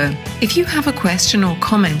Cooper. If you have a question or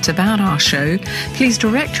comment about our show, please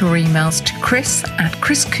direct your emails to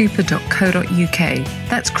chris@chriscooper.co.uk.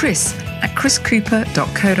 That's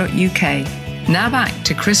chris@chriscooper.co.uk. Now back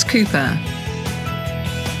to Chris Cooper.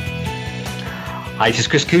 Hi, this is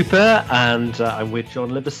Chris Cooper, and I'm with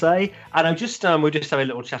John Livesay, and we're just having a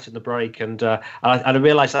little chat in the break, and I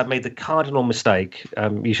realised I've made the cardinal mistake.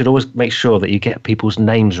 You should always make sure that you get people's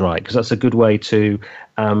names right, because that's a good way to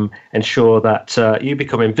ensure that you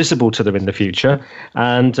become invisible to them in the future.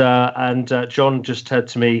 And John just said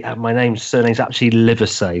to me, my surname's actually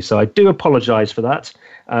Livesay, so I do apologise for that.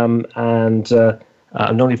 I'm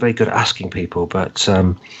not really very good at asking people, but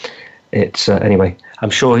it's anyway. I'm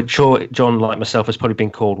sure John, like myself, has probably been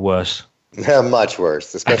called worse. Much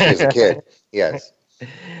worse, especially as a kid. Yes.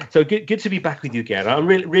 So good to be back with you again. I'm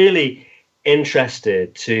really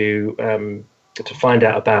interested to find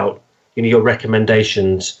out about your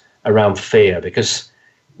recommendations around fear, because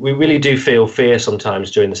we really do feel fear sometimes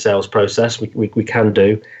during the sales process. We can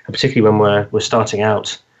do, and particularly when we're starting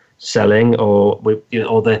out selling, or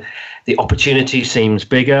the opportunity seems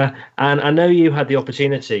bigger. And I know you had the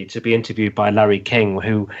opportunity to be interviewed by Larry King,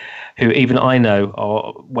 who even I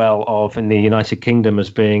know well of in the United Kingdom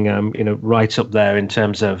as being right up there in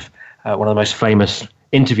terms of one of the most famous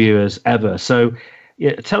interviewers ever. So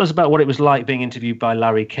tell us about what it was like being interviewed by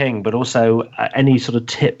Larry King, but also any sort of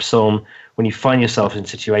tips on when you find yourself in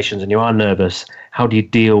situations and you are nervous, how do you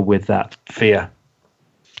deal with that fear?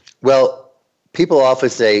 Well, people often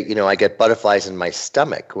say, I get butterflies in my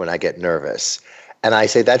stomach when I get nervous. And I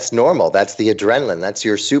say, that's normal. That's the adrenaline. That's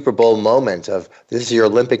your Super Bowl moment this is your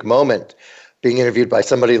Olympic moment, being interviewed by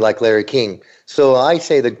somebody like Larry King. So I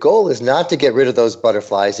say the goal is not to get rid of those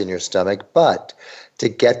butterflies in your stomach, but to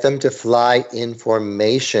get them to fly in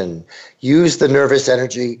formation. Use the nervous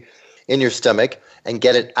energy in your stomach and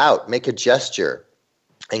get it out. Make a gesture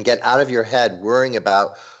and get out of your head worrying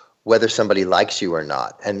about whether somebody likes you or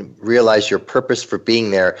not, and realize your purpose for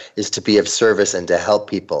being there is to be of service and to help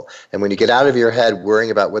people. And when you get out of your head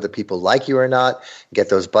worrying about whether people like you or not, get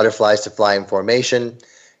those butterflies to fly in formation,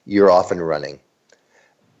 you're off and running.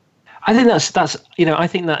 I think that's I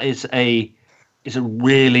think that is a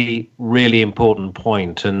really, really important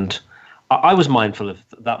point. And I was mindful of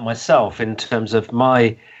that myself in terms of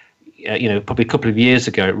my probably a couple of years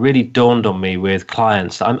ago, it really dawned on me with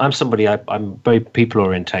clients. I'm somebody, I'm very people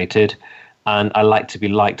orientated, and I like to be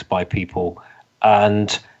liked by people.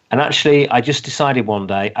 And actually, I just decided one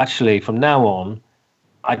day, from now on,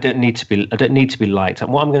 I don't need to be liked.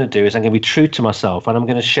 And what I'm going to do is I'm going to be true to myself, and I'm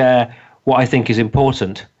going to share what I think is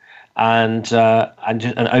important, and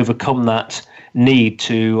overcome that need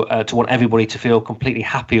to want everybody to feel completely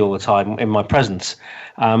happy all the time in my presence.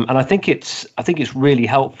 And I think it's really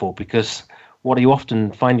helpful, because what you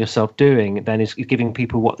often find yourself doing then is giving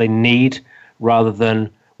people what they need rather than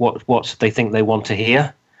what they think they want to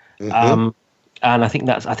hear. Mm-hmm. And I think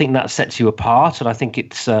that sets you apart. And I think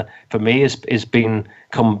it's for me has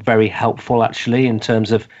become very helpful actually in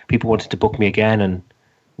terms of people wanting to book me again and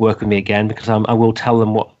work with me again, because I will tell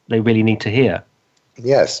them what they really need to hear.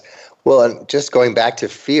 Yes. Well, and just going back to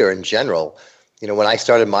fear in general, when I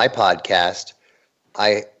started my podcast,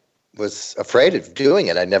 I was afraid of doing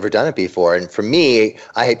it. I'd never done it before. And for me,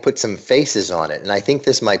 I had put some faces on it. And I think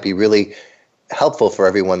this might be really helpful for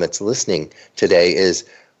everyone that's listening today is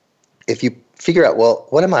if you figure out, well,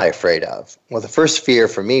 what am I afraid of? Well, the first fear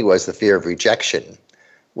for me was the fear of rejection.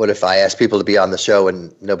 What if I ask people to be on the show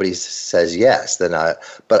and nobody says yes?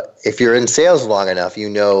 But if you're in sales long enough, you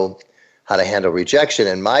know how to handle rejection.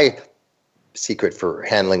 And my secret for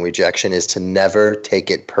handling rejection is to never take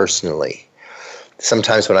it personally.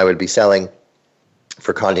 Sometimes when I would be selling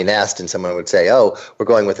for Conde Nast and someone would say, oh, we're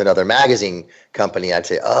going with another magazine company, I'd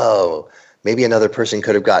say, oh, maybe another person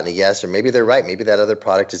could have gotten a yes, or maybe they're right, maybe that other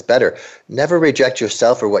product is better. Never reject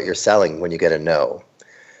yourself or what you're selling when you get a no.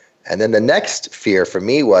 And then the next fear for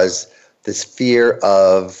me was this fear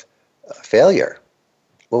of failure.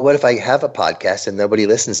 Well, what if I have a podcast and nobody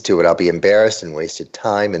listens to it? I'll be embarrassed and wasted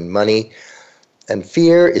time and money. And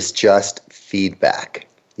fear is just feedback.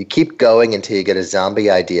 You keep going until you get a zombie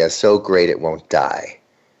idea so great it won't die.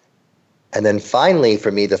 And then finally,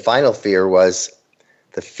 for me, the final fear was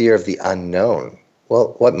the fear of the unknown.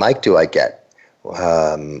 Well, what mic do I get?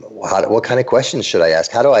 What kind of questions should I ask?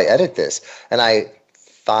 How do I edit this? And I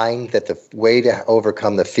find that the way to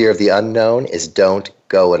overcome the fear of the unknown is don't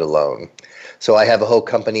go it alone. So I have a whole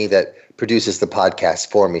company that produces the podcast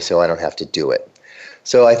for me so I don't have to do it.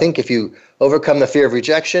 So I think if you overcome the fear of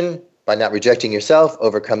rejection by not rejecting yourself,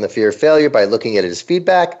 overcome the fear of failure by looking at it as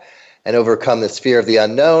feedback, and overcome this fear of the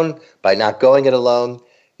unknown by not going it alone,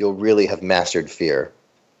 you'll really have mastered fear.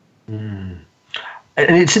 Mm.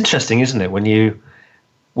 And it's interesting, isn't it, when you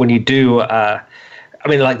do,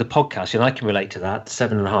 like the podcast, I can relate to that.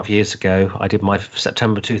 7.5 years ago, I did my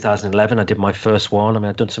September 2011, I did my first one.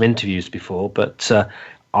 I'd done some interviews before, but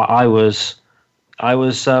I was I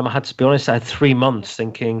had to be honest, I had 3 months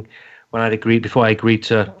thinking before I agreed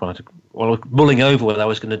to, mulling over whether I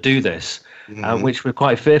was going to do this, which were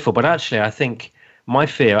quite fearful. But actually, I think my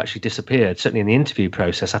fear actually disappeared, certainly in the interview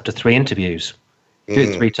process, after 3 interviews. Do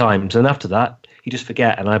it 3 times, and after that, you just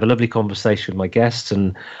forget. And I have a lovely conversation with my guests,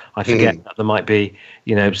 and I forget that there might be,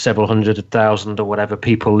 several hundred, 1,000 or whatever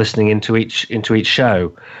people listening into each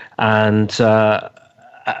show, and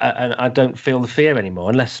I don't feel the fear anymore,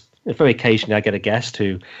 unless very occasionally I get a guest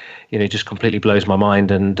who, just completely blows my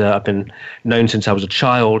mind, and I've been known since I was a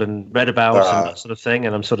child and read about and that sort of thing,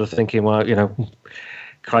 and I'm sort of thinking, well,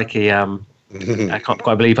 crikey, I can't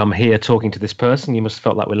quite believe I'm here talking to this person. You must have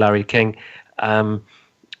felt that with Larry King,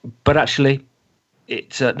 but actually,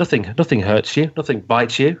 it's nothing hurts you, nothing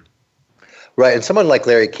bites you. Right, and someone like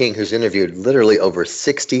Larry King, who's interviewed literally over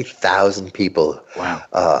 60,000 people. Wow.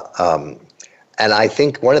 And I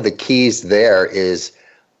think one of the keys there is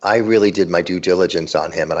I really did my due diligence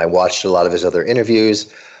on him, and I watched a lot of his other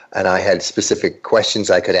interviews, and I had specific questions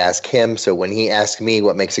I could ask him. So when he asked me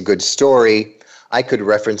what makes a good story, I could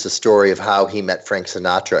reference a story of how he met Frank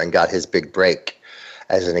Sinatra and got his big break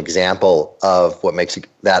as an example of what makes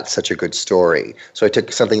that such a good story. So I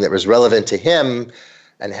took something that was relevant to him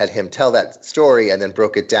and had him tell that story, and then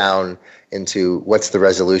broke it down into what's the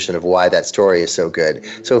resolution of why that story is so good.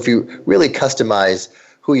 So if you really customize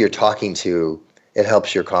who you're talking to, it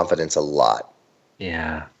helps your confidence a lot.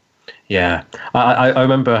 Yeah. I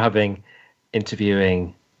remember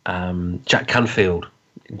interviewing Jack Canfield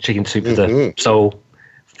in Chicken Soup for the Soul.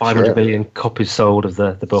 500 million copies sold of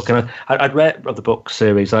the book. And I'd read of the book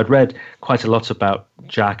series. I'd read quite a lot about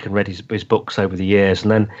Jack and read his books over the years.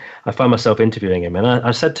 And then I found myself interviewing him. And I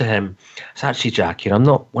said to him, it's actually, Jack,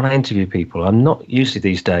 when I interview people, I'm not usually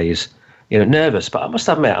these days, nervous, but I must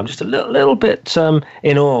admit, I'm just a little bit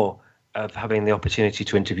in awe of having the opportunity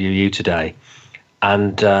to interview you today.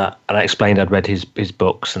 And I explained I'd read his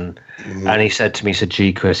books. And he said to me,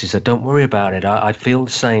 gee, Chris, he said, don't worry about it. I feel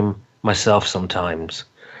the same myself sometimes.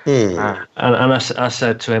 And I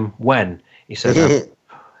said to him, when? He said,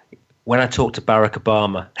 when I talked to Barack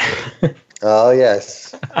Obama. Oh,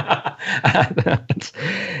 yes.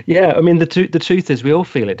 Yeah, I mean, the truth is we all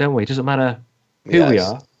feel it, don't we? It doesn't matter who we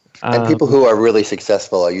are. And people who are really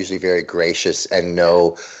successful are usually very gracious and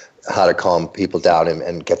know how to calm people down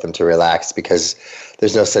and get them to relax, because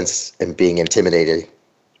there's no sense in being intimidated.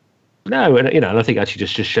 No, and I think actually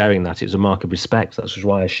just sharing that, it was a mark of respect. That's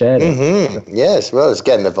why I shared it. Yes, well, it's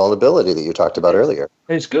again the vulnerability that you talked about earlier.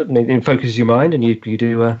 It's good, and it focuses your mind, and you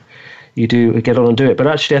do get on and do it. But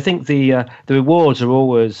actually, I think the rewards are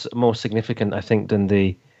always more significant, I think, than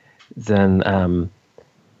the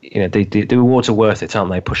rewards are worth it, aren't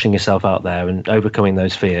they? Pushing yourself out there and overcoming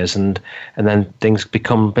those fears, and then things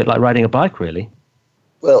become a bit like riding a bike, really.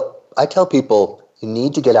 Well, I tell people you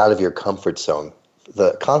need to get out of your comfort zone.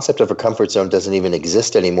 The concept of a comfort zone doesn't even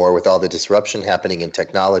exist anymore with all the disruption happening and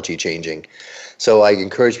technology changing. So I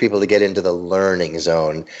encourage people to get into the learning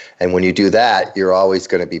zone. And when you do that, you're always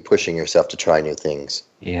going to be pushing yourself to try new things.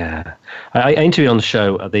 Yeah. I interviewed on the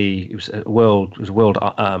show, it was a world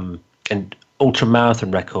and ultra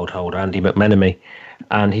marathon record holder, Andy McMenemy.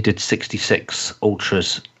 And he did 66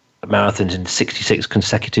 ultras marathons in 66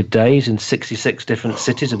 consecutive days in 66 different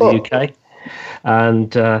cities of the UK.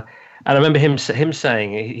 And I remember him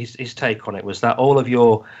saying his take on it was that all of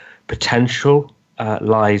your potential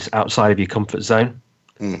lies outside of your comfort zone.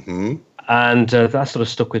 Mm-hmm. And that sort of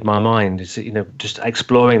stuck with my mind. Is just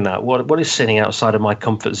exploring that. What is sitting outside of my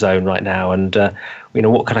comfort zone right now, and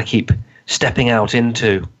what can I keep stepping out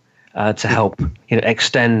into to help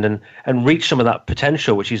extend and reach some of that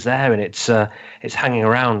potential which is there, and it's hanging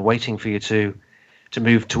around waiting for you to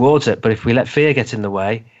move towards it. But if we let fear get in the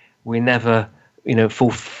way, we never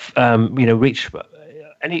reach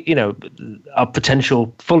any, our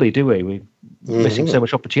potential fully, do we? We're missing so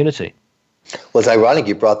much opportunity. Well, it's ironic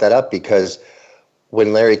you brought that up, because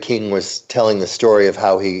when Larry King was telling the story of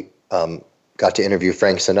how he got to interview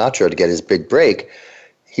Frank Sinatra to get his big break,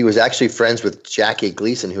 he was actually friends with Jackie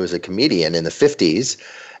Gleason, who was a comedian in the 50s.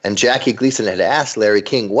 And Jackie Gleason had asked Larry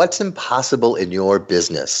King, what's impossible in your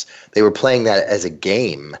business? They were playing that as a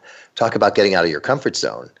game. Talk about getting out of your comfort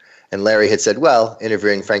zone. And Larry had said, well,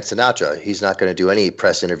 interviewing Frank Sinatra, he's not going to do any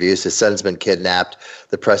press interviews. His son's been kidnapped.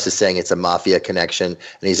 The press is saying it's a mafia connection, and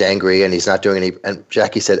he's angry, and he's not doing any. And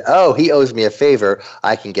Jackie said, oh, he owes me a favor.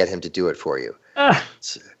 I can get him to do it for you.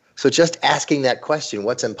 So just asking that question,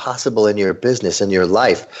 what's impossible in your business, in your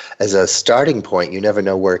life, as a starting point, you never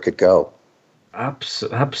know where it could go.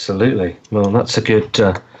 Absolutely. Well, that's a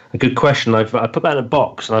good question. I put that in a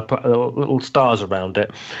box and I put little stars around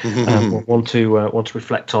it. Want to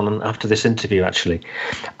reflect on after this interview, actually.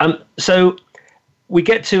 So we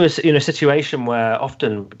get to a situation where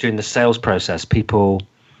often during the sales process, people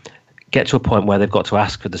get to a point where they've got to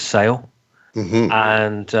ask for the sale,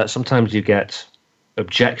 and sometimes you get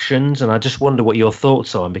objections. And I just wonder what your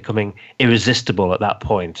thoughts are on becoming irresistible at that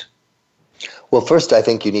point. Well, first, I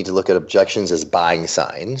think you need to look at objections as buying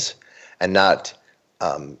signs and not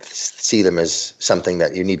see them as something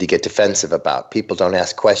that you need to get defensive about. People don't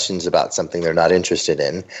ask questions about something they're not interested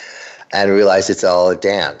in and realize it's all a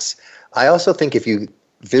dance. I also think if you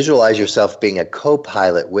visualize yourself being a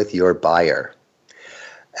co-pilot with your buyer,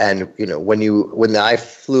 and when I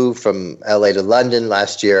flew from LA to London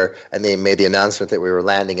last year and they made the announcement that we were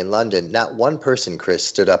landing in London, not one person, Chris,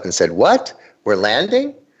 stood up and said, "What? We're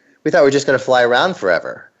landing? We thought we were just going to fly around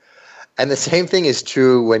forever." And the same thing is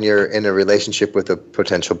true when you're in a relationship with a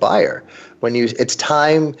potential buyer. When it's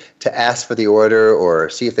time to ask for the order or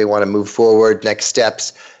see if they want to move forward, next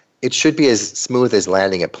steps, it should be as smooth as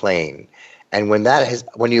landing a plane. And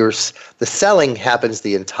the selling happens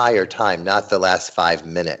the entire time, not the last 5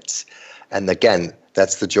 minutes. And again,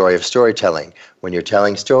 that's the joy of storytelling. When you're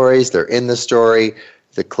telling stories, they're in the story,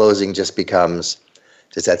 the closing just becomes,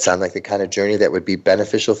 does that sound like the kind of journey that would be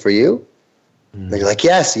beneficial for you? And you're like,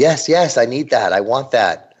 yes, I need that. I want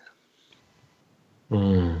that.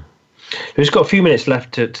 We've got a few minutes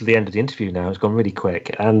left to the end of the interview now. It's gone really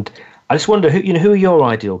quick. And I just wonder, who are your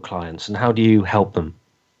ideal clients and how do you help them?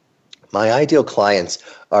 My ideal clients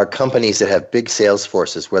are companies that have big sales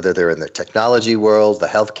forces, whether they're in the technology world, the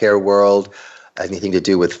healthcare world, anything to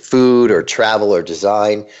do with food or travel or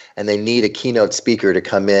design, and they need a keynote speaker to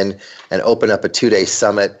come in and open up a 2-day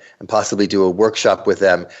summit and possibly do a workshop with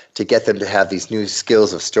them to get them to have these new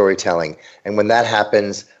skills of storytelling. And when that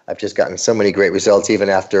happens, I've just gotten so many great results. Even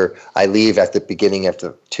after I leave at the beginning of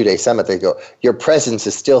the 2-day summit, they go, "Your presence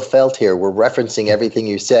is still felt here. We're referencing everything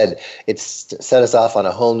you said. It's set us off on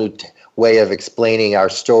a whole new way of explaining our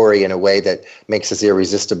story in a way that makes us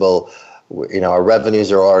irresistible. Our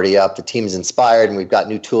revenues are already up, the team's inspired, and we've got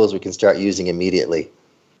new tools we can start using immediately."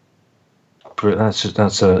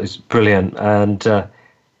 It's brilliant, and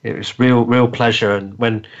it was real pleasure. And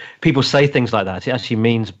when people say things like that, it actually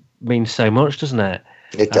means so much, doesn't it?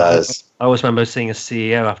 It does. I always remember seeing a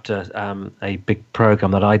CEO after a big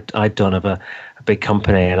program that I'd done of a big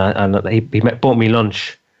company, and he bought me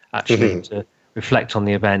lunch actually to reflect on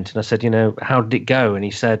the event. And I said, how did it go? And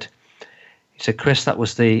he said, "Chris, that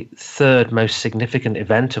was the third most significant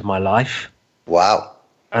event of my life." Wow.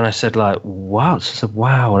 And I said, wow. So I said,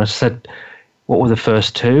 wow. And I said, "What were the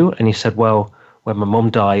first two?" And he said, "Well, when my mum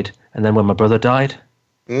died and then when my brother died."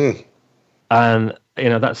 And,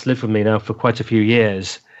 that's lived with me now for quite a few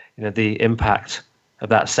years. The impact of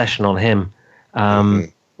that session on him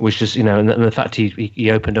was just, and the fact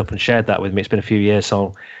he opened up and shared that with me. It's been a few years,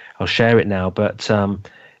 so I'll share it now. But,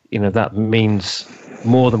 that means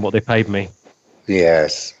more than what they paid me.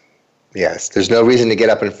 Yes. There's no reason to get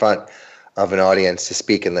up in front of an audience to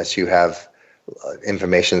speak unless you have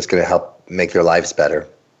information that's going to help make their lives better.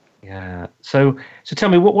 Yeah. So tell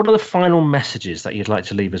me, what are the final messages that you'd like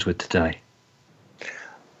to leave us with today?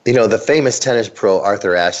 The famous tennis pro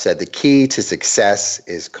Arthur Ashe said, "The key to success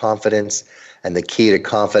is confidence, and the key to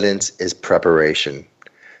confidence is preparation."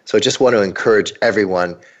 So I just want to encourage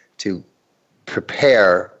everyone to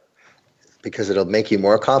prepare, because it'll make you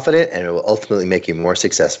more confident and it will ultimately make you more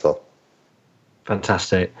successful.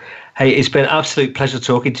 Fantastic. Hey, it's been an absolute pleasure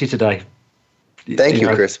talking to you today. Thank you,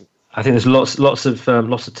 Chris. I think there's lots of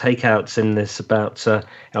takeouts in this about.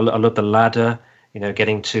 I love the ladder.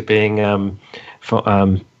 Getting to being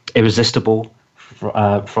irresistible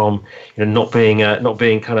from not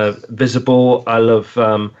being kind of visible. I love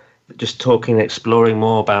just talking, exploring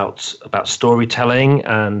more about storytelling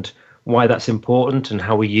and why that's important and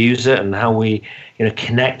how we use it and how we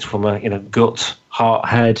connect from a gut, heart,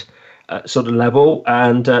 head sort of level,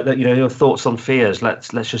 and your thoughts on fears. Let's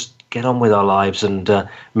just get on with our lives and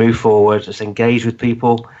move forward. Just engage with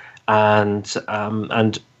people and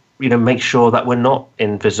make sure that we're not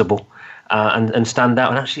invisible and stand out.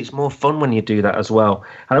 And actually, it's more fun when you do that as well.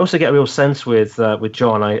 And I also get a real sense with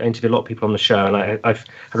John. I interview a lot of people on the show, and I've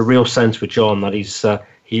had a real sense with John that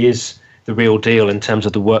he is the real deal in terms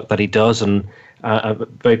of the work that he does, and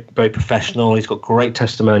very, very professional. He's got great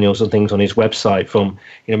testimonials and things on his website from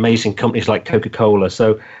amazing companies like Coca-Cola.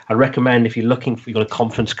 So I recommend, if you've got a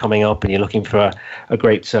conference coming up and you're looking for a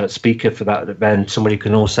great speaker for that event, somebody who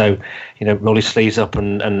can also roll his sleeves up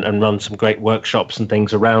and run some great workshops and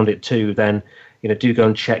things around it too, then do go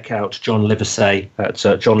and check out John Livesay at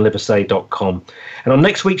johnlivesay.com. And on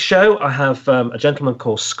next week's show, I have a gentleman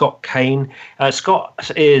called Scott Kane.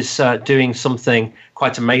 Scott is doing something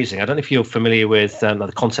quite amazing. I don't know if you're familiar with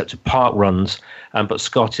the concept of park runs, but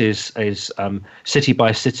Scott is city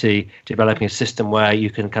by city developing a system where you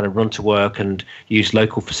can kind of run to work and use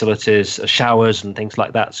local facilities, showers and things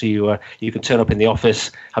like that. So you can turn up in the office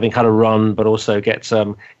having had a run, but also get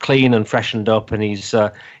clean and freshened up. And he's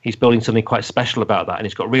building something quite special about that. And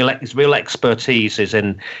he's got his real expertise is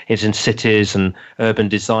in cities and urban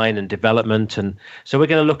design and development. And so we're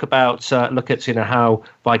going to look at how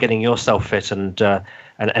by getting yourself fit and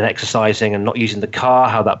exercising and not using the car,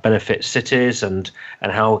 how that benefits cities, and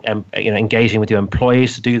how engaging with your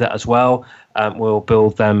employees to do that as well will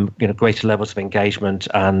build them greater levels of engagement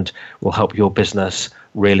and will help your business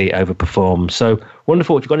really overperform. So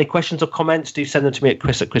wonderful. If you've got any questions or comments, do send them to me at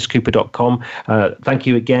chris@chriscooper.com. Thank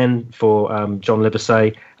you again for John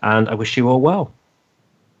Livesay, and I wish you all well.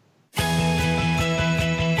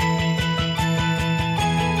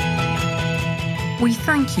 We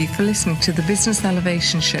thank you for listening to the Business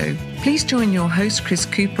Elevation Show. Please join your host, Chris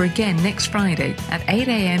Cooper, again next Friday at 8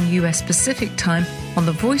 a.m. US Pacific Time on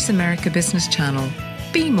the Voice America Business Channel.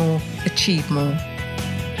 Be more, achieve more.